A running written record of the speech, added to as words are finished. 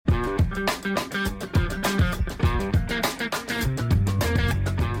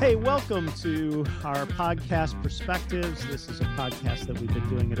welcome to our podcast Perspectives. This is a podcast that we've been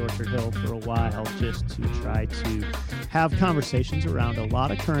doing at Orchard Hill for a while, just to try to have conversations around a lot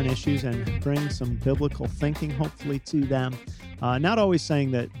of current issues and bring some biblical thinking, hopefully, to them. Not always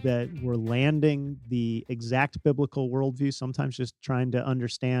saying that we're landing the exact biblical worldview, sometimes just trying to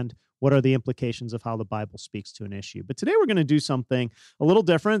understand what are the implications of how the Bible speaks to an issue. But today we're going to do something a little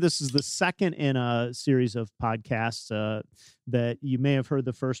different. This is the second in a series of podcasts that you may have heard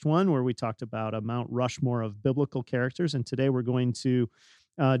the first one, where we talked about a Mount Rushmore of biblical characters. And today we're going to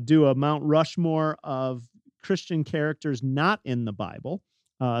do a Mount Rushmore of Christian characters not in the Bible.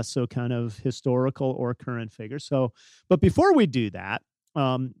 So kind of historical or current figures. But before we do that,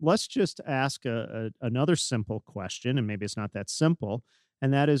 let's just ask another simple question, and maybe it's not that simple,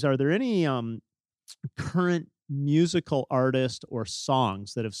 and that is, are there any current musical artists or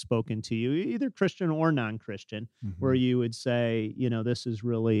songs that have spoken to you, either Christian or non-Christian, where you would say, this has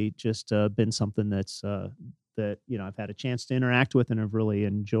really just been something that I've had a chance to interact with and have really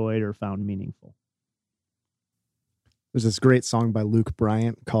enjoyed or found meaningful? There's this great song by Luke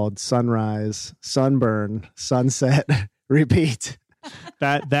Bryant called Sunrise, Sunburn, Sunset, Repeat.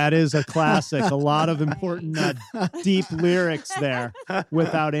 That is a classic. A lot of important, deep lyrics there,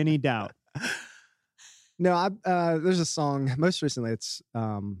 without any doubt. No, there's a song, most recently it's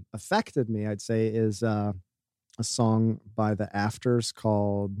affected me, I'd say, is a song by the Afters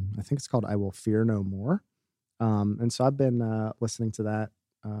called, I think it's called I Will Fear No More. And so I've been listening to that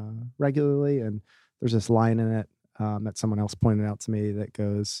regularly, and there's this line in it that someone else pointed out to me that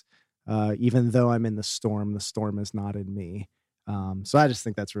goes, even though I'm in the storm is not in me. So I just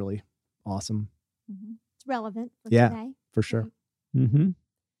think that's really awesome. Mm-hmm. It's relevant for today. For sure. Mm-hmm.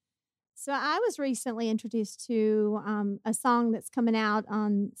 So I was recently introduced to a song that's coming out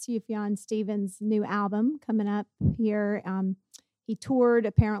on Sufjan Stevens' new album coming up here. He toured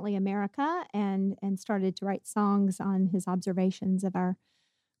apparently America and started to write songs on his observations of our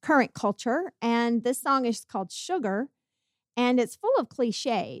current culture. And this song is called Sugar, and it's full of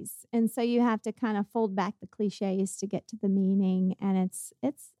cliches. And so you have to kind of fold back the cliches to get to the meaning. And it's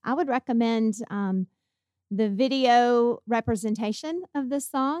I would recommend the video representation of this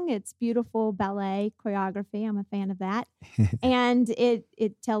song. It's beautiful ballet choreography. I'm a fan of that. And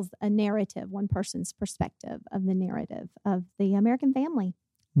it tells a narrative, one person's perspective of the narrative of the American family.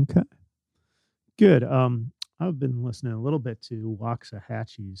 Okay. Good. I've been listening a little bit to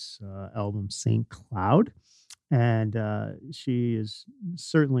Waxahachie's album St. Cloud, and she is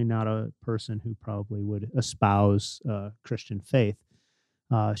certainly not a person who probably would espouse Christian faith.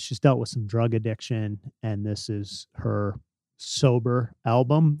 She's dealt with some drug addiction, and this is her sober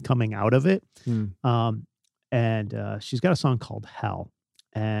album coming out of it. And she's got a song called Hell,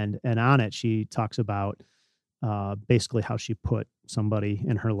 and on it she talks about basically how she put somebody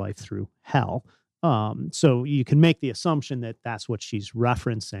in her life through hell. So you can make the assumption that that's what she's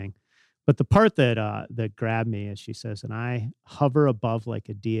referencing. But the part that grabbed me is she says, and I hover above like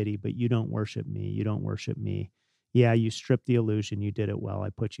a deity, but you don't worship me. You don't worship me. Yeah, you stripped the illusion. You did it well. I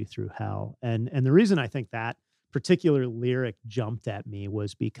put you through hell. And the reason I think that particular lyric jumped at me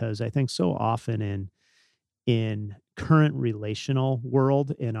was because I think so often in current relational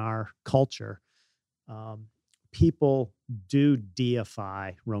world in our culture, people do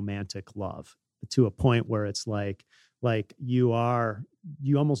deify romantic love to a point where it's like you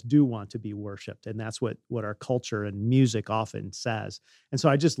almost do want to be worshiped. And that's what our culture and music often says. And so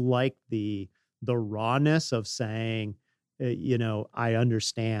I just like the rawness of saying, I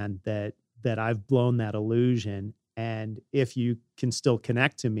understand that I've blown that illusion. And if you can still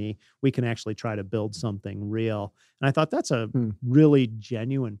connect to me, we can actually try to build something real. And I thought that's a really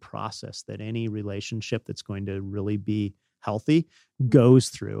genuine process that any relationship that's going to really be healthy goes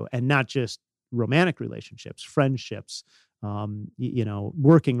through, and not just romantic relationships, friendships,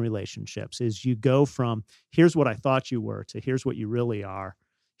 working relationships, is you go from here's what I thought you were to here's what you really are.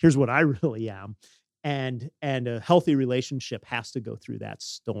 Here's what I really am. And a healthy relationship has to go through that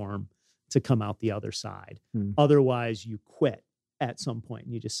storm to come out the other side. Otherwise you quit at some point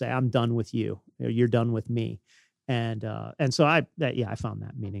and you just say, I'm done with you, or you're done with me. And so I found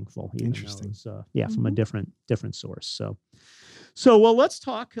that meaningful. Interesting. From a different source. So well, let's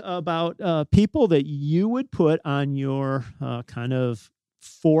talk about people that you would put on your kind of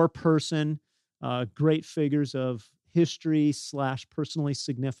 4-person great figures of history / personally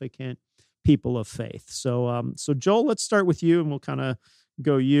significant people of faith. So Joel, let's start with you, and we'll kind of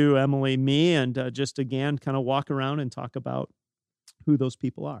go you, Emily, me, and just again kind of walk around and talk about who those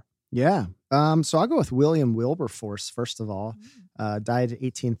people are. Yeah. So I'll go with William Wilberforce, first of all. Died in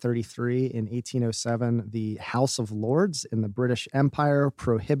 1833. In 1807, the House of Lords in the British Empire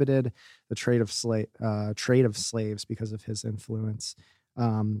prohibited the trade of slaves because of his influence.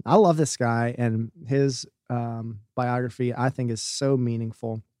 I love this guy, and his biography, I think, is so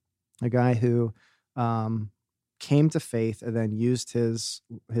meaningful. A guy who came to faith and then used his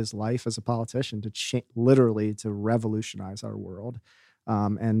life as a politician to literally to revolutionize our world.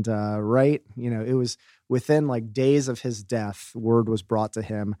 It was within like days of his death, word was brought to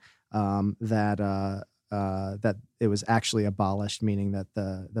him that it was actually abolished, meaning that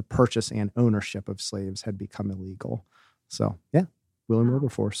the purchase and ownership of slaves had become illegal. So yeah, William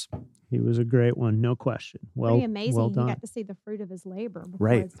Wilberforce. He was a great one, no question. Pretty amazing. Well done. He got to see the fruit of his labor before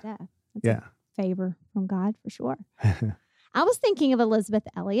Right. his death. That's a favor from God for sure. I was thinking of Elizabeth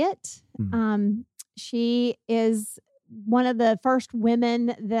Elliot. She is one of the first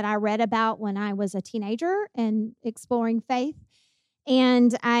women that I read about when I was a teenager and exploring faith.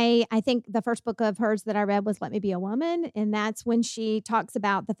 And I think the first book of hers that I read was Let Me Be a Woman. And that's when she talks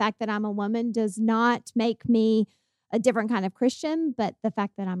about the fact that I'm a woman does not make me a different kind of Christian, but the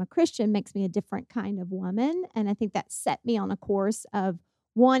fact that I'm a Christian makes me a different kind of woman. And I think that set me on a course of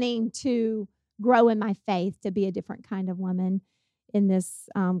wanting to grow in my faith to be a different kind of woman in this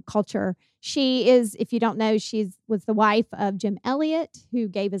culture. She is, if you don't know, was the wife of Jim Elliot, who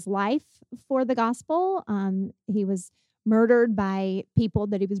gave his life for the gospel. He was murdered by people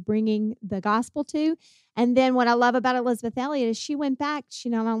that he was bringing the gospel to. And then what I love about Elizabeth Elliot is she went back. She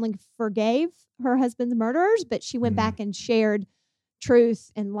not only forgave her husband's murderers, but she went back and shared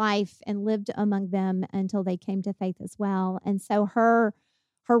truth and life and lived among them until they came to faith as well. And so her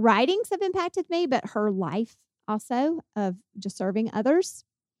writings have impacted me, but her life also of just serving others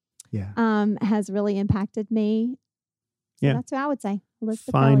has really impacted me. So that's what I would say.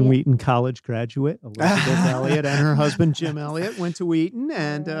 Elizabeth Fine Elliot. Wheaton College graduate, Elizabeth Elliot, and her husband, Jim Elliot, went to Wheaton,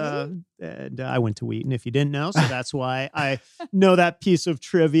 and I went to Wheaton, if you didn't know. So that's why I know that piece of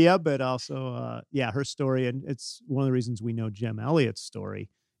trivia, but also, her story. And it's one of the reasons we know Jim Elliot's story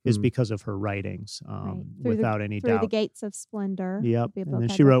is because of her writings, without any doubt. Through the Gates of Splendor. Yep. And then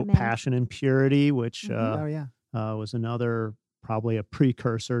she wrote Passion and Purity, which was another, probably a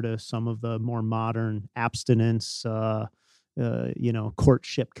precursor to some of the more modern abstinence,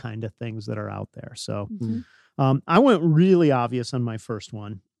 courtship kind of things that are out there. So I went really obvious on my first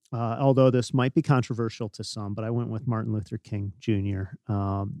one, although this might be controversial to some, but I went with Martin Luther King Jr.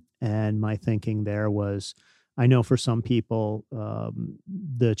 And my thinking there was, I know for some people,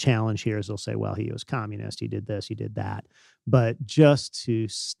 the challenge here is they'll say, well, he was communist, he did this, he did that. But just to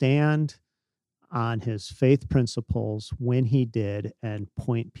stand on his faith principles when he did and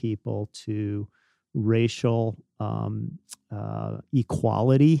point people to racial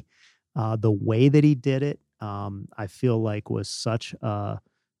equality, the way that he did it, I feel like was such a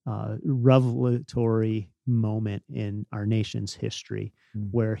revelatory moment in our nation's history,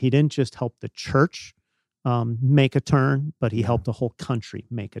 where he didn't just help the church make a turn, but he helped the whole country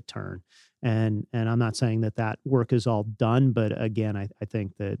make a turn. And I'm not saying that work is all done, but again, I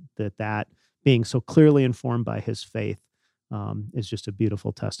think that being so clearly informed by his faith is just a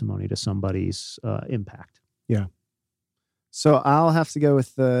beautiful testimony to somebody's impact. Yeah. So I'll have to go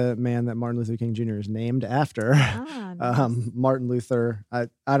with the man that Martin Luther King Jr. is named after. Nice. Martin Luther. I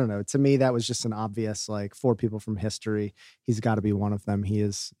don't know. To me, that was just an obvious, like, four people from history. He's got to be one of them. He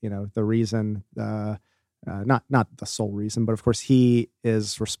is, the reason, not the sole reason, but of course he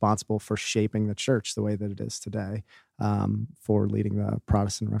is responsible for shaping the church the way that it is today, for leading the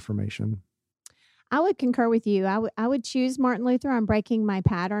Protestant Reformation. I would concur with you. I would choose Martin Luther. I'm breaking my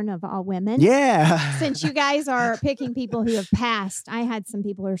pattern of all women. Yeah. Since you guys are picking people who have passed, I had some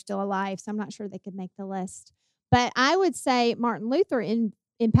people who are still alive, so I'm not sure they could make the list. But I would say Martin Luther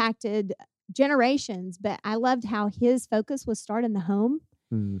impacted generations, but I loved how his focus was start in the home.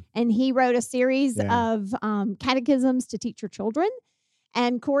 And he wrote a series of catechisms to teach your children.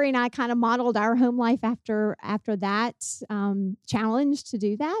 And Corey and I kind of modeled our home life after that challenge to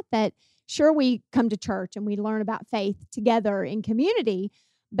do that sure, we come to church and we learn about faith together in community,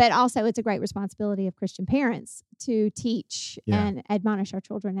 but also it's a great responsibility of Christian parents to teach and admonish our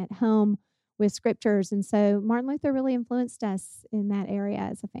children at home with scriptures. And so Martin Luther really influenced us in that area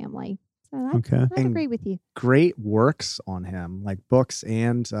as a family. So I agree with you. Great works on him, like books,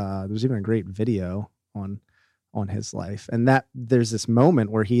 and there's even a great video on his life. And that there's this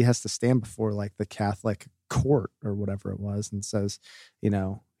moment where he has to stand before like the Catholic court or whatever it was and says,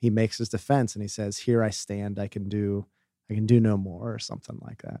 he makes his defense and he says, "Here I stand, I can do no more," or something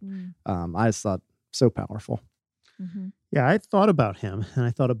like that. I just thought so powerful. Yeah, I thought about him, and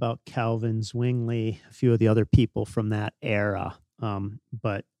I thought about Calvin, Zwingli, a few of the other people from that era.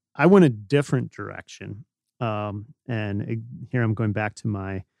 But I went a different direction. Here I'm going back to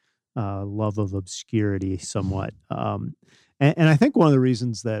my love of obscurity somewhat. And I think one of the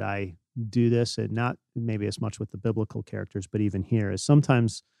reasons that I do this, and not maybe as much with the biblical characters, but even here, is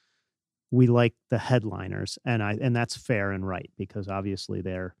sometimes we like the headliners, and that's fair and right, because obviously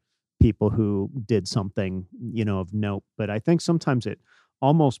they're people who did something, of note. But I think sometimes it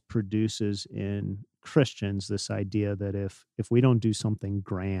almost produces in Christians this idea that if we don't do something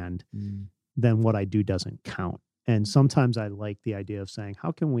grand, then what I do doesn't count. And sometimes I like the idea of saying,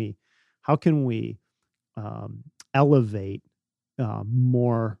 how can we elevate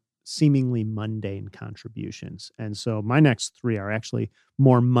more seemingly mundane contributions? And so my next three are actually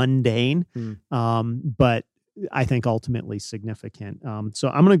more mundane, but I think ultimately significant. So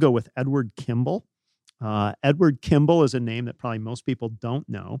I'm going to go with Edward Kimball. Edward Kimball is a name that probably most people don't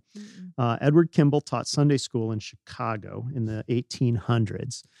know. Edward Kimball taught Sunday school in Chicago in the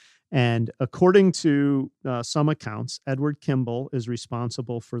 1800s. And according to some accounts, Edward Kimball is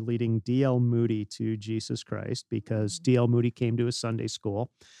responsible for leading D.L. Moody to Jesus Christ, because D.L. Moody came to his Sunday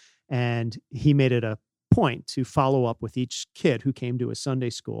school, and he made it a point to follow up with each kid who came to his Sunday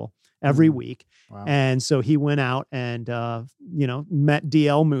school every week. Wow. And so he went out and, met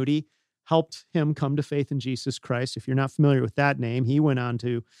D.L. Moody, helped him come to faith in Jesus Christ. If you're not familiar with that name, he went on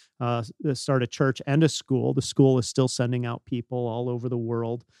to start a church and a school. The school is still sending out people all over the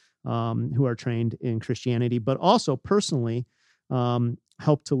world who are trained in Christianity, but also personally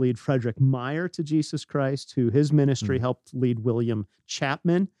helped to lead Frederick Meyer to Jesus Christ, who his ministry helped lead William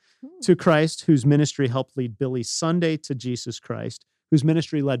Chapman to Christ, whose ministry helped lead Billy Sunday to Jesus Christ, whose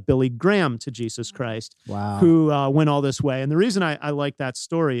ministry led Billy Graham to Jesus Christ, who went all this way. And the reason I like that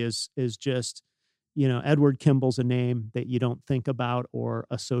story is just, Edward Kimball's a name that you don't think about or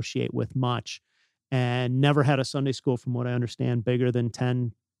associate with much, and never had a Sunday school, from what I understand, bigger than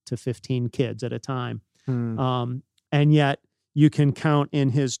 10 to 15 kids at a time. And yet you can count in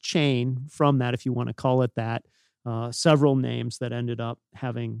his chain from that, if you want to call it that, several names that ended up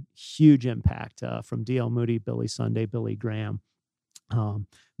having huge impact from D.L. Moody, Billy Sunday, Billy Graham,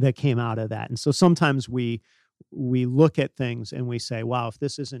 that came out of that. And so sometimes we look at things and we say, wow, if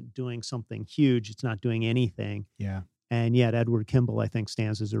this isn't doing something huge, it's not doing anything. Yeah. And yet Edward Kimball, I think,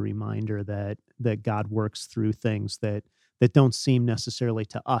 stands as a reminder that God works through things that don't seem necessarily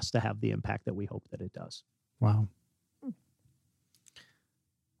to us to have the impact that we hope that it does. Wow.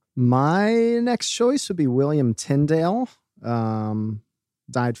 My next choice would be William Tyndale. Died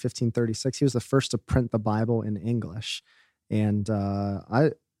 1536. He was the first to print the Bible in English. And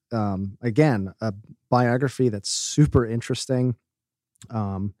again, a biography that's super interesting.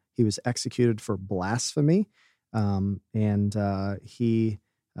 He was executed for blasphemy. His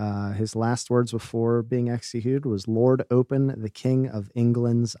last words before being executed was, "Lord, open the King of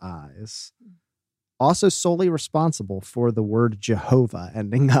England's eyes." Also solely responsible for the word Jehovah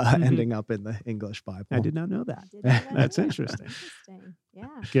ending up in the English Bible. I did not know that. That's interesting. Yeah.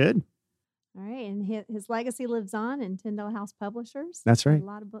 Good. All right. And his legacy lives on in Tyndale House Publishers. That's right. A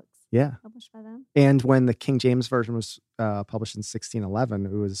lot of books published by them. And when the King James Version was published in 1611,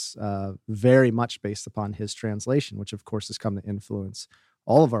 it was very much based upon his translation, which of course has come to influence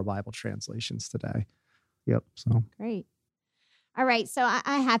all of our Bible translations today. Yep. So great. All right. So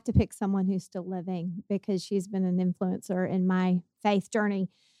I have to pick someone who's still living, because she's been an influencer in my faith journey.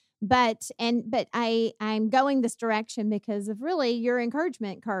 But I'm going this direction because of really your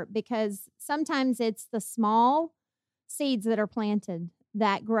encouragement, Kurt, because sometimes it's the small seeds that are planted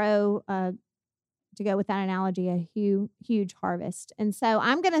that grow, to go with that analogy, a huge harvest. And so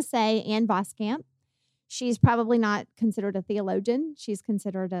I'm going to say Ann Voskamp. She's probably not considered a theologian. She's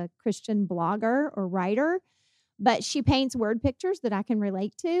considered a Christian blogger or writer, but she paints word pictures that I can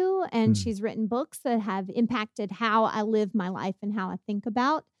relate to. And she's written books that have impacted how I live my life and how I think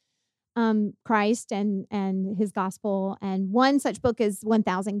about Christ and his gospel. And one such book is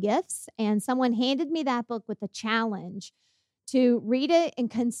 1,000 Gifts. And someone handed me that book with a challenge to read it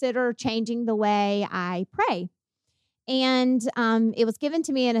and consider changing the way I pray. And it was given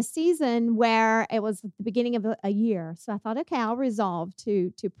to me in a season where it was the beginning of a year. So I thought, okay, I'll resolve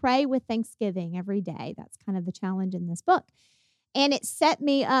to pray with thanksgiving every day. That's kind of the challenge in this book. And it set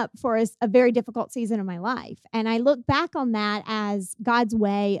me up for a very difficult season of my life. And I look back on that as God's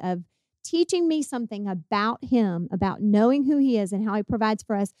way of teaching me something about him, about knowing who he is and how he provides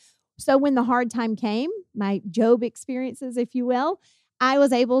for us. So when the hard time came, my Job experiences, if you will, I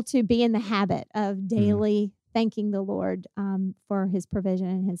was able to be in the habit of daily thanking the Lord for his provision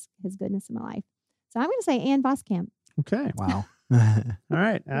and his goodness in my life. So I'm going to say Ann Voskamp. Okay. Wow. All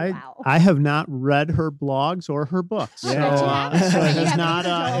right. Wow. I have not read her blogs or her books. I So, bet you haven't. so I bet it you has haven't not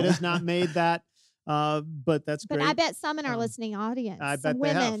either, Joel. it has not made that but that's But great. I bet some in our listening audience, I some bet they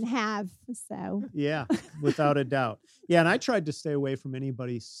have. women have. So Yeah, without a doubt. Yeah, and I tried to stay away from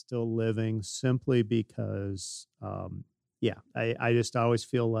anybody still living simply because I just always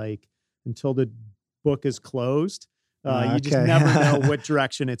feel like until the book is closed, you just Okay. never know what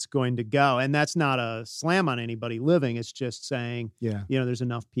direction it's going to go. And that's not a slam on anybody living. It's just saying, Yeah. there's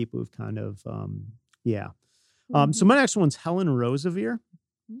enough people who've kind of, mm-hmm. So my next one's Helen Roseveare.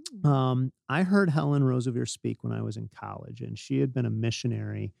 Mm. I heard Helen Roseveare speak when I was in college, and she had been a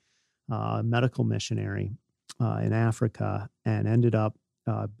missionary, medical missionary in Africa, and ended up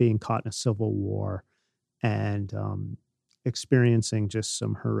being caught in a civil war and experiencing just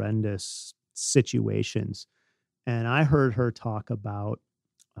some horrendous situations. And I heard her talk about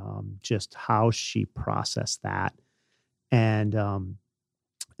just how she processed that. And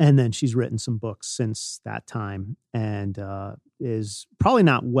then she's written some books since that time and is probably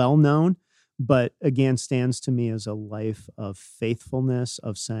not well known, but again, stands to me as a life of faithfulness,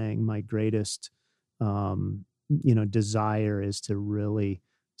 of saying my greatest, desire is to really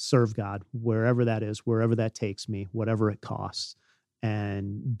serve God wherever that is, wherever that takes me, whatever it costs,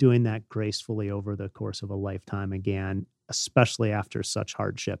 and doing that gracefully over the course of a lifetime again, especially after such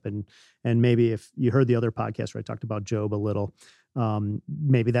hardship. And maybe if you heard the other podcast where I talked about Job a little,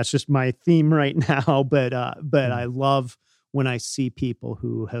 maybe that's just my theme right now, but I love when I see people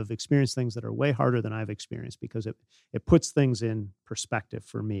who have experienced things that are way harder than I've experienced, because it puts things in perspective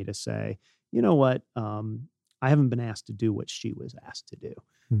for me to say, you know what, I haven't been asked to do what she was asked to do.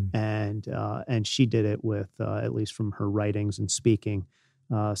 And she did it with, at least from her writings and speaking,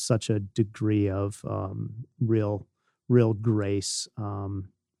 such a degree of real grace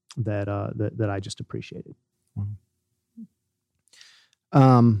that I just appreciated.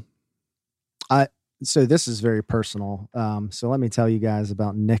 So this is very personal. So let me tell you guys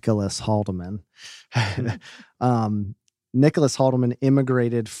about Nicholas Haldeman. Nicholas Haldeman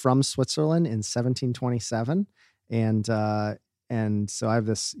immigrated from Switzerland in 1727. And so I have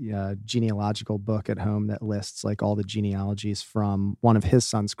this genealogical book at home that lists like all the genealogies from one of his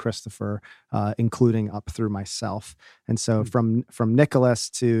sons, Christopher, including up through myself. And so from Nicholas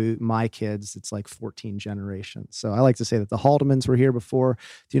to my kids, it's like 14 generations. So I like to say that the Haldemans were here before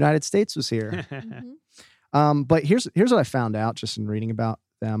the United States was here. Mm-hmm. But here's what I found out just in reading about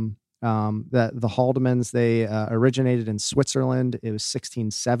them. That the Haldemans, they originated in Switzerland. It was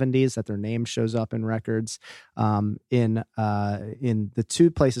 1670s that their name shows up in records. In the two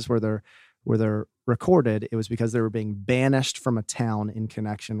places where they're recorded, it was because they were being banished from a town in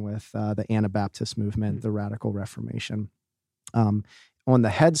connection with the Anabaptist movement, the Radical Reformation. On the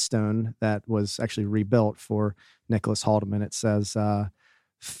headstone that was actually rebuilt for Nicholas Haldeman, it says,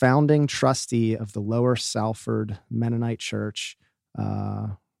 founding trustee of the Lower Salford Mennonite Church,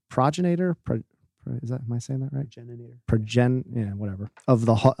 progenitor, is that, am I saying that right? Whatever, of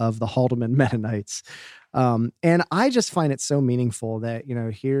the Haldeman Mennonites. And I just find it so meaningful that,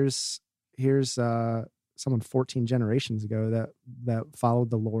 here's someone 14 generations ago that followed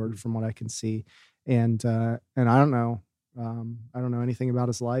the Lord, from what I can see. And I don't know. I don't know anything about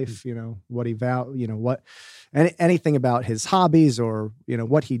his life, what he vowed, anything about his hobbies or,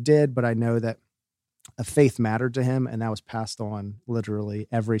 what he did, but I know that a faith mattered to him, and that was passed on literally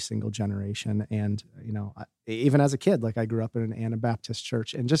every single generation. And, even as a kid, like I grew up in an Anabaptist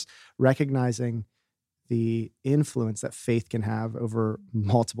church, and just recognizing the influence that faith can have over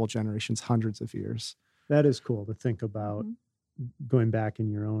multiple generations, hundreds of years. That is cool to think about, going back in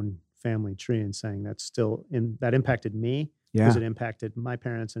your own family tree and saying that impacted me because it impacted my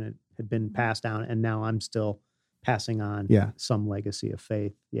parents, and it had been passed down, and now I'm still passing on some legacy of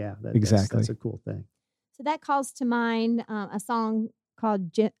faith. Yeah, exactly. That's a cool thing. So that calls to mind a song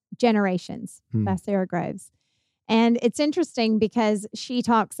called Generations by Sarah Groves. And it's interesting because she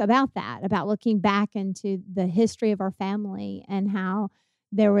talks about that, about looking back into the history of our family and how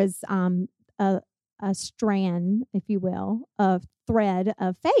there was a strand, if you will, of thread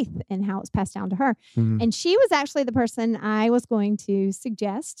of faith and how it's passed down to her. And she was actually the person I was going to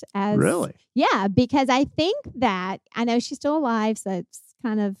suggest as... Really? Yeah, because I think that, I know she's still alive, so it's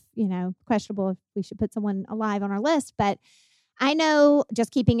kind of, questionable if we should put someone alive on our list, but I know,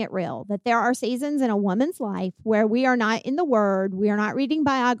 just keeping it real, that there are seasons in a woman's life where we are not in the Word, we are not reading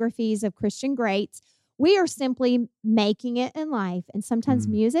biographies of Christian greats, We are simply making it in life. And sometimes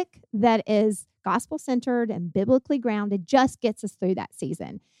music that is gospel-centered and biblically grounded just gets us through that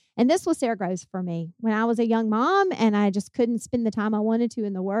season. And this was Sarah Groves for me. When I was a young mom and I just couldn't spend the time I wanted to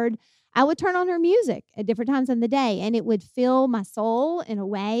in the Word, I would turn on her music at different times in the day, and it would fill my soul in a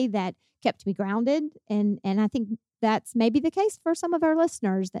way that kept me grounded. And I think that's maybe the case for some of our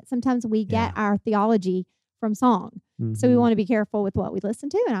listeners, that sometimes we get our theology from song. So we want to be careful with what we listen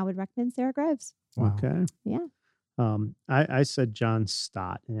to, and I would recommend Sarah Groves. Wow. Okay. Yeah. I said John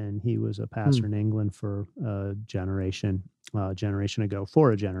Stott, and he was a pastor in England for a generation ago,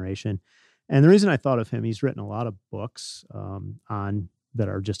 for a generation. And the reason I thought of him, he's written a lot of books on that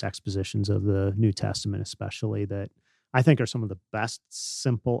are just expositions of the New Testament, especially, that I think are some of the best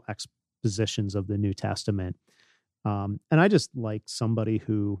simple expositions of the New Testament. And I just like somebody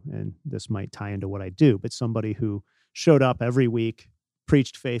who, and this might tie into what I do, but somebody who showed up every week,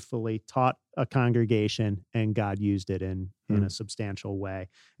 preached faithfully, taught a congregation, and God used it in a substantial way.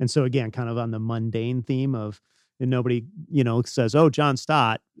 And so again, kind of on the mundane theme of, and nobody, says, oh, John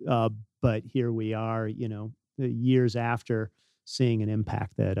Stott, but here we are, years after, seeing an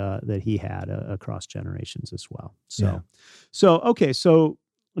impact that he had across generations as well. So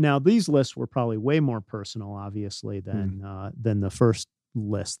now these lists were probably way more personal, obviously, than the first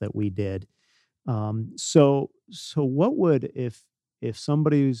list that we did. So what would, if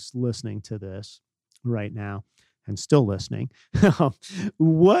somebody's listening to this right now and still listening,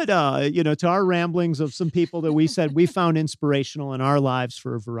 what, to our ramblings of some people that we said we found inspirational in our lives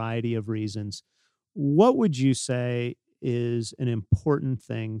for a variety of reasons, what would you say is an important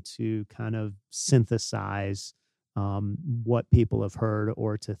thing to kind of synthesize what people have heard,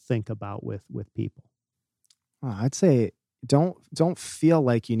 or to think about with people? I'd say don't feel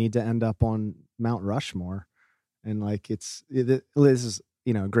like you need to end up on Mount Rushmore, and like this is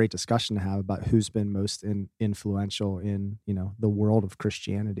a great discussion to have about who's been most influential in the world of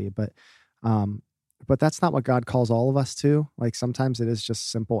Christianity, but that's not what God calls all of us to. Like, sometimes it is just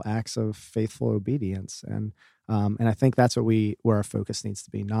simple acts of faithful obedience, and I think that's where our focus needs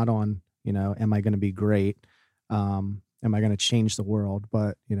to be, not on am I going to be great, am I going to change the world,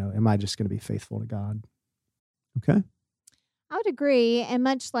 but am I just going to be faithful to God? Okay. I would agree. And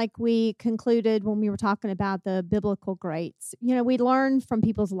much like we concluded when we were talking about the biblical greats, we learn from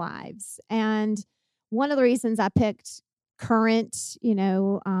people's lives. And one of the reasons I picked current,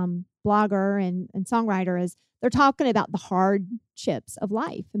 blogger and songwriter is they're talking about the hardships of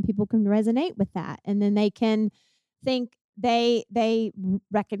life, and people can resonate with that. And then they can think they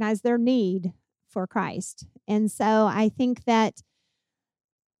recognize their need for Christ. And so I think that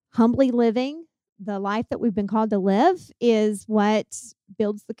humbly living the life that we've been called to live is what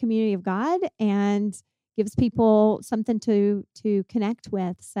builds the community of God and gives people something to connect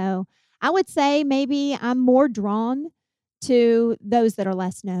with. So I would say maybe I'm more drawn to those that are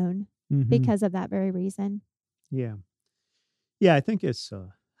less known because of that very reason. Yeah. Yeah, I think it's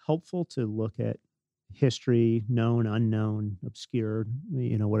helpful to look at history, known, unknown, obscure,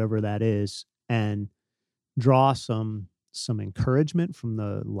 whatever that is, and draw some encouragement from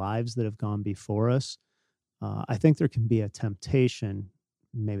the lives that have gone before us. I think there can be a temptation,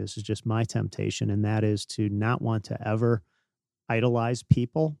 maybe this is just my temptation, and that is to not want to ever idolize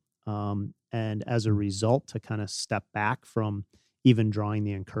people, and as a result to kind of step back from even drawing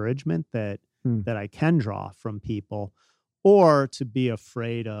the encouragement that I can draw from people, or to be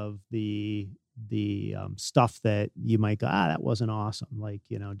afraid of the stuff that you might go, that wasn't awesome. Like,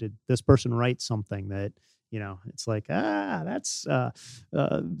 did this person write something that, it's like, that's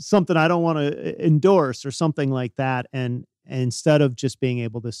something I don't want to endorse, or something like that. And instead of just being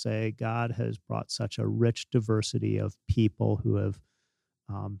able to say, God has brought such a rich diversity of people who have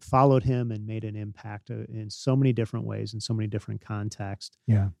followed him and made an impact in so many different ways, in so many different contexts.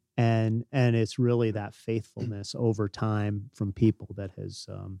 Yeah. And it's really that faithfulness over time from people that has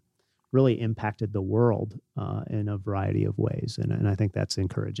really impacted the world in a variety of ways. And I think that's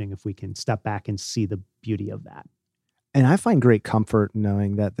encouraging if we can step back and see the beauty of that. And I find great comfort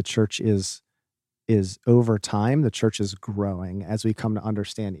knowing that the church is over time, the church is growing as we come to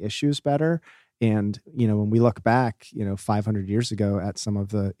understand issues better. And, when we look back, 500 years ago at some of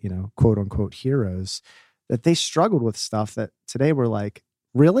the, quote unquote heroes, that they struggled with stuff that today we're like,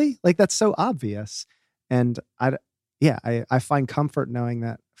 really? Like, that's so obvious. And I find comfort knowing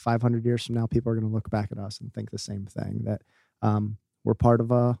that 500 years from now, people are going to look back at us and think the same thing, that we're part of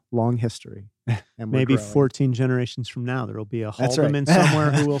a long history. And maybe growing. 14 generations from now, there will be a Haldeman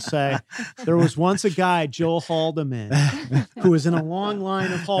somewhere who will say, there was once a guy, Joel Haldeman, who was in a long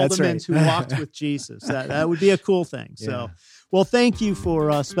line of Haldemans who walked with Jesus. That would be a cool thing. So, Well, thank you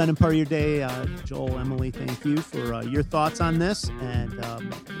for spending part of your day. Joel, Emily, thank you for your thoughts on this. And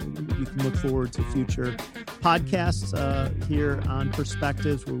you can look forward to future podcasts here on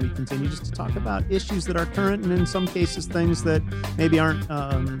Perspectives, where we continue just to talk about issues that are current, and in some cases things that maybe aren't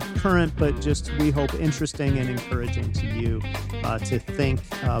current, but just, we hope, interesting and encouraging to you to think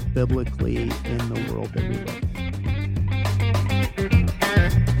biblically in the world that we live in.